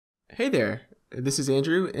Hey there, this is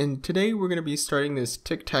Andrew, and today we're going to be starting this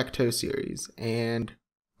Tic-Tac-Toe series, and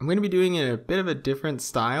I'm going to be doing it in a bit of a different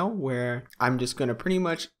style where I'm just going to pretty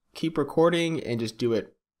much keep recording and just do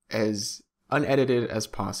it as unedited as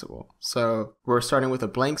possible. So we're starting with a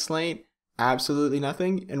blank slate, absolutely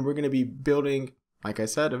nothing, and we're going to be building, like I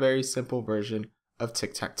said, a very simple version of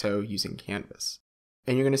Tic-Tac-Toe using Canvas.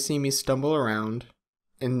 And you're going to see me stumble around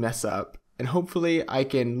and mess up. And hopefully I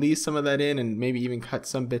can leave some of that in and maybe even cut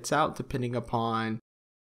some bits out depending upon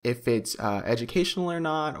if it's educational or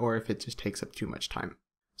not, or if it just takes up too much time.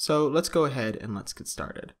 So let's go ahead and let's get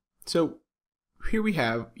started. So here we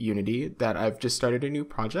have Unity that I've just started a new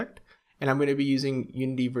project, and I'm going to be using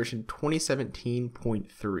Unity version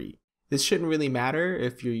 2017.3. This shouldn't really matter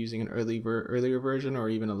if you're using an earlier version or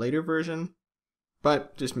even a later version,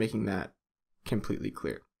 but just making that completely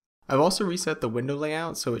clear. I've also reset the window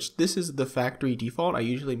layout, so this is the factory default. I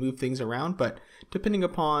usually move things around, but depending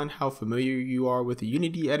upon how familiar you are with the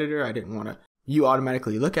Unity editor, I didn't want you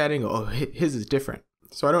automatically look at it and go, oh, his is different.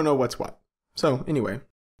 So I don't know what's what. So anyway,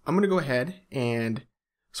 I'm going to go ahead and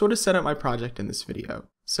sort of set up my project in this video.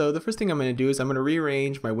 So the first thing I'm going to do is I'm going to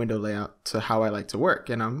rearrange my window layout to how I like to work,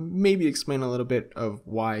 and I'll maybe explain a little bit of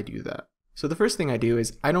why I do that. So the first thing I do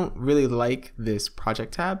is I don't really like this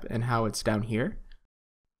project tab and how it's down here.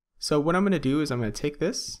 So what I'm going to do is I'm going to take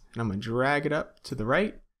this and I'm going to drag it up to the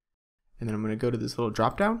right, and then I'm going to go to this little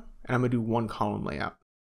drop down and I'm going to do one column layout.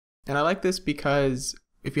 And I like this because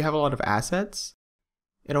if you have a lot of assets,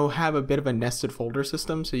 it'll have a bit of a nested folder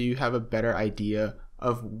system, so you have a better idea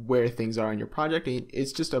of where things are in your project. And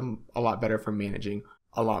it's just a lot better for managing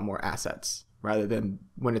a lot more assets rather than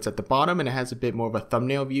when it's at the bottom and it has a bit more of a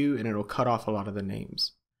thumbnail view and it'll cut off a lot of the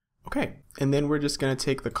names. Okay, and then we're just going to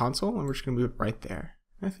take the console and we're just going to move it right there.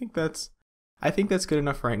 I think that's good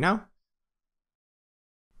enough right now.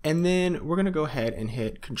 And then we're going to go ahead and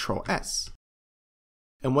hit Control S.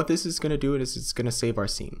 And what this is going to do is it's going to save our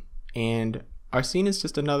scene. And our scene is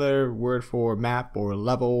just another word for map or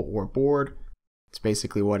level or board. It's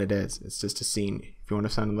basically what it is. It's just a scene. If you want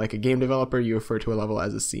to sound like a game developer, you refer to a level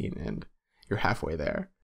as a scene, and you're halfway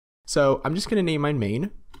there. So I'm just going to name mine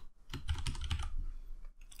main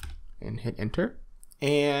and hit enter.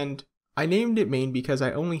 And I named it main because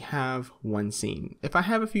I only have one scene. If I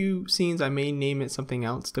have a few scenes, I may name it something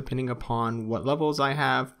else depending upon what levels I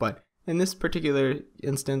have, but in this particular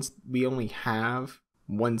instance, we only have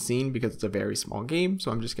one scene because it's a very small game,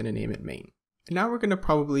 so I'm just going to name it main. And now we're going to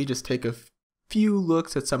probably just take a few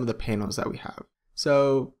looks at some of the panels that we have.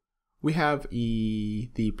 So we have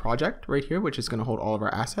the project right here, which is going to hold all of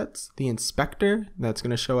our assets. The inspector, that's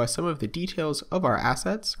going to show us some of the details of our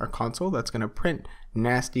assets. Our console, that's going to print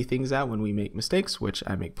nasty things out when we make mistakes, which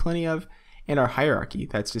I make plenty of. And our hierarchy,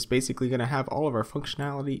 that's just basically going to have all of our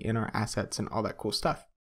functionality in our assets and all that cool stuff.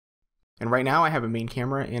 And right now I have a main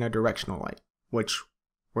camera and a directional light, which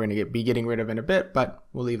we're going to be getting rid of in a bit, but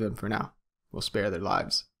we'll leave them for now. We'll spare their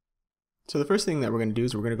lives. So the first thing that we're going to do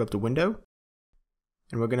is we're going to go up to Window,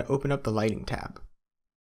 and we're going to open up the lighting tab.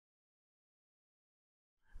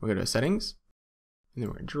 We're going to go to settings, and then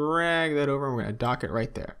we're going to drag that over and we're going to dock it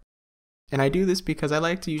right there. And I do this because I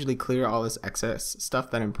like to usually clear all this excess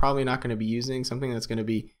stuff that I'm probably not going to be using, something that's going to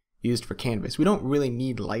be used for Canvas. We don't really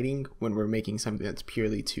need lighting when we're making something that's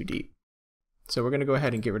purely 2D. So we're going to go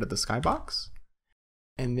ahead and get rid of the skybox,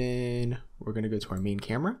 and then we're going to go to our main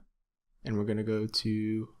camera, and we're going to go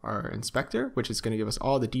to our inspector, which is going to give us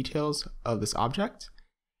all the details of this object.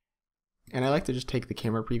 And I like to just take the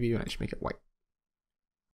camera preview and I just make it white.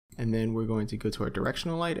 And then we're going to go to our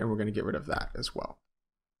directional light and we're going to get rid of that as well.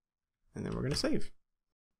 And then we're going to save.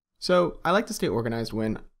 So I like to stay organized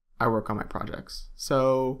when I work on my projects.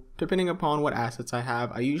 So depending upon what assets I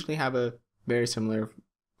have, I usually have a very similar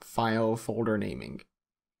file folder naming.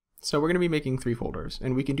 So we're going to be making 3 folders,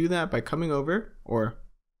 and we can do that by coming over, or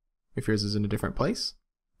if yours is in a different place,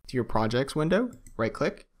 to your projects window, right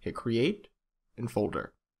click, hit create, and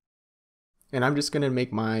folder. And I'm just going to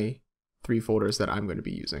make my 3 folders that I'm going to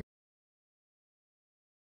be using.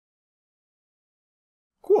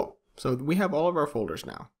 Cool. So we have all of our folders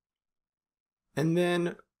now. And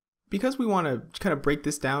then because we want to kind of break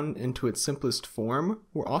this down into its simplest form,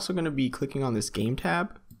 we're also going to be clicking on this game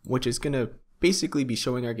tab, which is going to basically be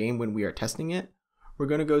showing our game when we are testing it. We're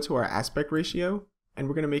going to go to our aspect ratio, and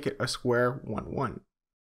we're going to make it a square 1:1.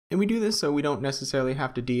 And we do this so we don't necessarily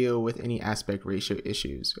have to deal with any aspect ratio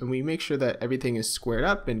issues. And we make sure that everything is squared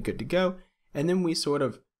up and good to go. And then we sort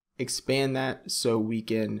of expand that so we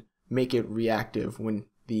can make it reactive when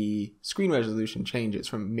the screen resolution changes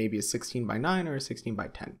from maybe a 16:9 or a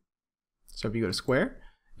 16:10. So if you go to square,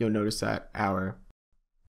 you'll notice that our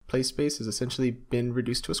play space has essentially been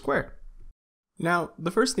reduced to a square. Now,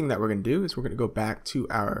 the first thing that we're going to do is we're going to go back to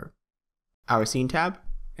our scene tab,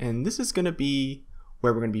 and this is going to be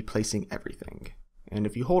where we're going to be placing everything. And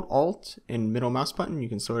if you hold Alt and middle mouse button, you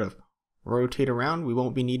can sort of rotate around. We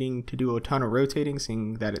won't be needing to do a ton of rotating,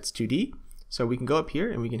 seeing that it's 2D. So we can go up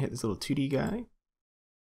here and we can hit this little 2D guy.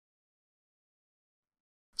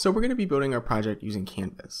 So we're going to be building our project using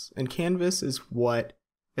Canvas. And Canvas is what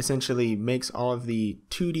essentially makes all of the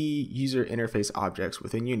 2D user interface objects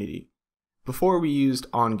within Unity. Before we used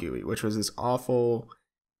OnGUI, which was this awful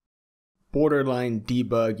borderline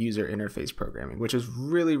debug user interface programming, which is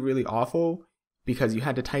really, really awful because you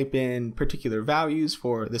had to type in particular values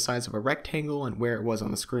for the size of a rectangle and where it was on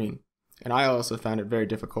the screen. And I also found it very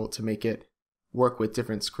difficult to make it work with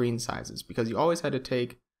different screen sizes because you always had to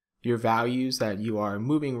take your values that you are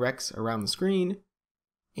moving recs around the screen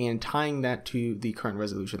and tying that to the current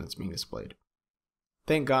resolution that's being displayed.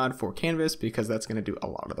 Thank God for Canvas because that's going to do a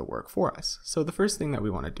lot of the work for us. So the first thing that we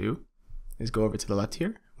want to do is go over to the left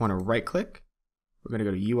here. We want to right click. We're going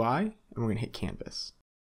to go to UI and we're going to hit Canvas.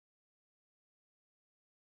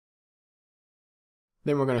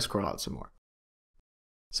 Then we're going to scroll out some more.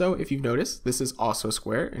 So if you've noticed, this is also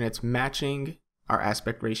square and it's matching our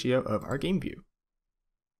aspect ratio of our game view.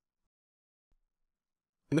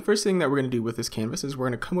 And the first thing that we're going to do with this canvas is we're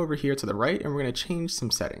going to come over here to the right and we're going to change some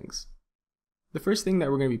settings. The first thing that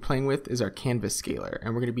we're going to be playing with is our canvas scaler,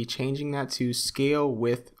 and we're going to be changing that to scale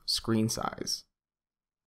with screen size.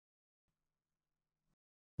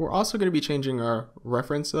 We're also going to be changing our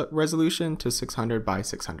reference resolution to 600 by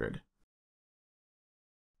 600.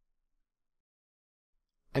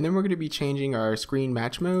 And then we're going to be changing our screen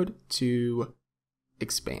match mode to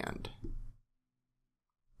expand.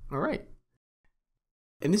 All right.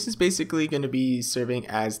 And this is basically going to be serving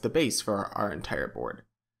as the base for our entire board.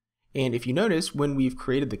 And if you notice, when we've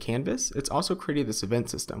created the canvas, it's also created this event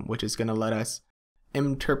system, which is going to let us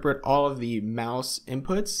interpret all of the mouse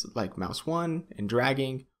inputs, like mouse 1 and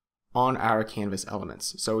dragging, on our canvas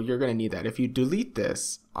elements. So you're going to need that. If you delete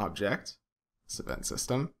this object, this event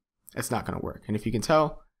system, it's not going to work. And if you can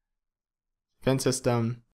tell, event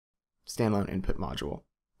system, standalone input module,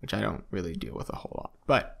 which I don't really deal with a whole lot.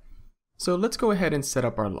 But so let's go ahead and set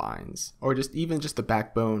up our lines, or even just the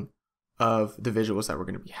backbone of the visuals that we're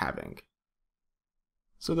going to be having.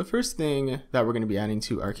 So the first thing that we're going to be adding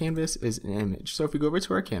to our canvas is an image. So if we go over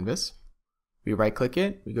to our canvas, we right click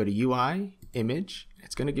it, we go to UI, image,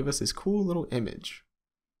 it's going to give us this cool little image.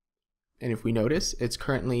 And if we notice, it's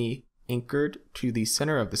currently anchored to the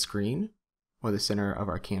center of the screen, or the center of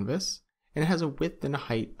our canvas, and it has a width and a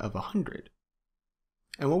height of 100.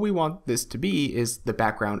 And what we want this to be is the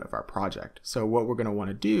background of our project. So what we're going to want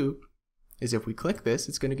to do is if we click this,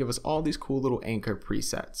 it's going to give us all these cool little anchor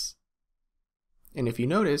presets. And if you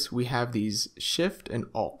notice, we have these Shift and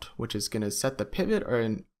Alt, which is going to set the pivot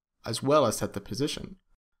as well as set the position.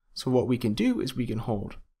 So what we can do is we can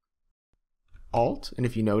hold Alt, and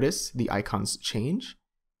if you notice, the icons change.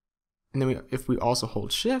 And then if we also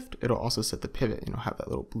hold Shift, it'll also set the pivot, and it'll have that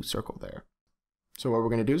little blue circle there. So what we're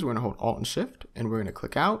going to do is we're going to hold Alt and Shift, and we're going to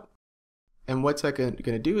click out. And what's that going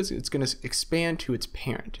to do is it's going to expand to its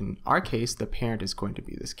parent. In our case, the parent is going to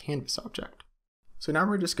be this canvas object. So now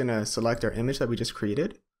we're just going to select our image that we just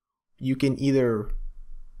created. You can either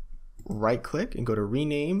right click and go to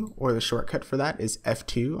rename, or the shortcut for that is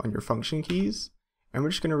F2 on your function keys. And we're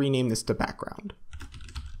just going to rename this to background.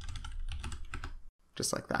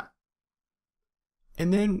 Just like that.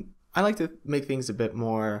 And then I like to make things a bit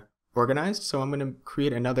more organized. So I'm going to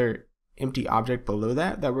create another empty object below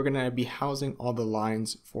that we're going to be housing all the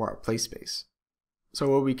lines for our play space. So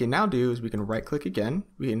what we can now do is we can right click again,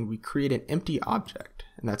 we create an empty object,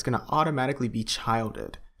 and that's going to automatically be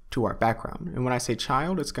childed to our background. And when I say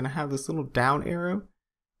child, it's going to have this little down arrow,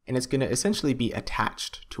 and it's going to essentially be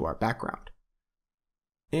attached to our background.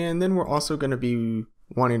 And then we're also going to be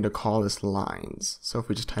wanting to call this lines. So if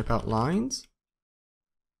we just type out lines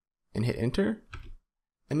and hit enter,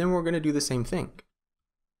 and then we're going to do the same thing.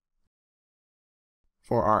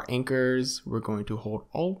 For our anchors, we're going to hold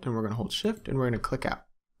Alt and we're going to hold Shift and we're going to click out,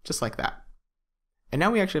 just like that. And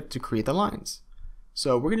now we actually have to create the lines.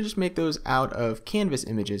 So we're going to just make those out of canvas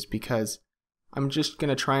images because I'm just going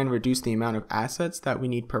to try and reduce the amount of assets that we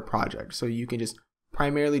need per project. So you can just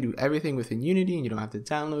primarily do everything within Unity and you don't have to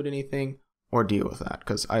download anything or deal with that,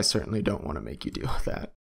 because I certainly don't want to make you deal with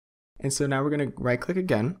that. And so now we're going to right click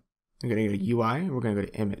again. We're going to go to UI and we're going to go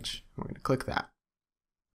to image. We're going to click that.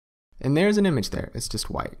 And there's an image there, it's just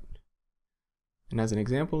white. And as an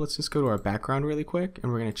example, let's just go to our background really quick,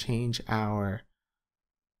 and we're going to change our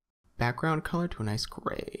background color to a nice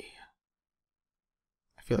gray.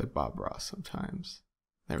 I feel like Bob Ross sometimes.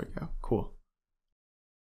 There we go. Cool.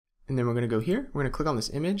 And then we're going to go here. We're going to click on this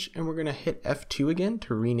image and we're going to hit F2 again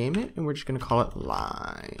to rename it. And we're just going to call it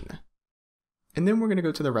line. And then we're going to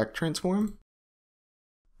go to the rect transform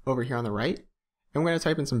over here on the right. And we're going to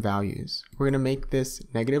type in some values. We're going to make this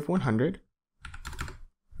negative 100.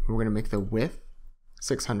 We're going to make the width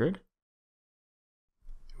 600.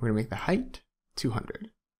 We're going to make the height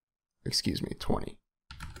 200. Excuse me, 20.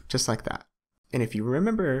 Just like that. And if you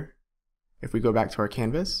remember, if we go back to our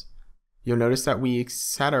canvas, you'll notice that we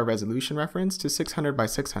set our resolution reference to 600 by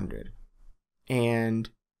 600. And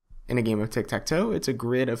in a game of tic-tac-toe, it's a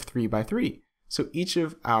grid of 3 by 3. So each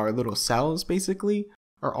of our little cells basically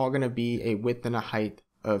are all going to be a width and a height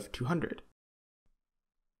of 200.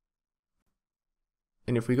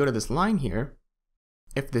 And if we go to this line here,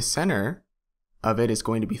 if the center of it is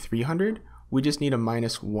going to be 300, we just need a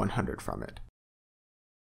minus 100 from it.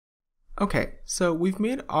 Okay, so we've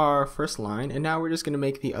made our first line and now we're just going to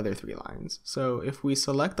make the other 3 lines. So if we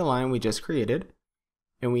select the line we just created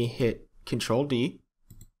and we hit Control D,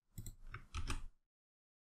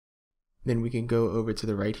 then we can go over to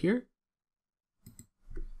the right here.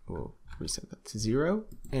 We'll reset that to 0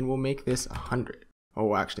 and we'll make this 100. Oh,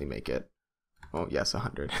 we'll actually make it, oh yes,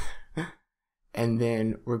 100. And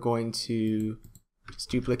then we're going to just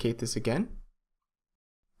duplicate this again.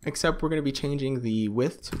 Except we're going to be changing the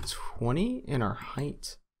width to 20 and our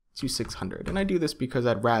height to 600. And I do this because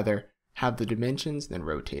I'd rather have the dimensions than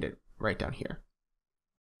rotate it right down here.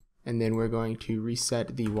 And then we're going to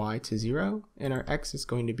reset the y to 0 and our x is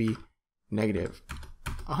going to be negative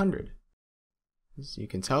 100. As you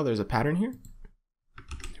can tell, there's a pattern here.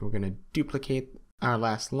 And we're going to duplicate our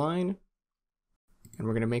last line and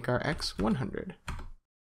we're going to make our x 100.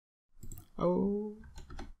 Oh.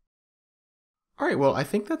 Alright, well, I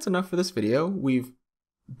think that's enough for this video. We've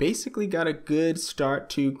basically got a good start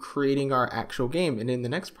to creating our actual game. And in the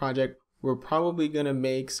next project, we're probably going to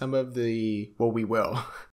make some of the, well, we will.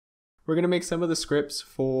 We're going to make some of the scripts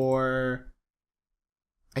for,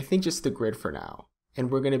 I think, just the grid for now. And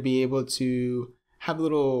we're going to be able to have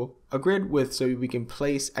a grid with, so we can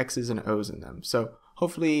place X's and O's in them. So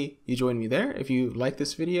hopefully you join me there if you like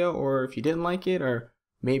this video, or if you didn't like it, or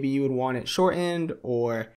maybe you would want it shortened,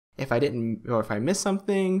 or if I missed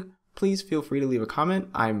something, please feel free to leave a comment.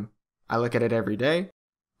 I look at it every day.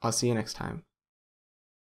 I'll see you next time.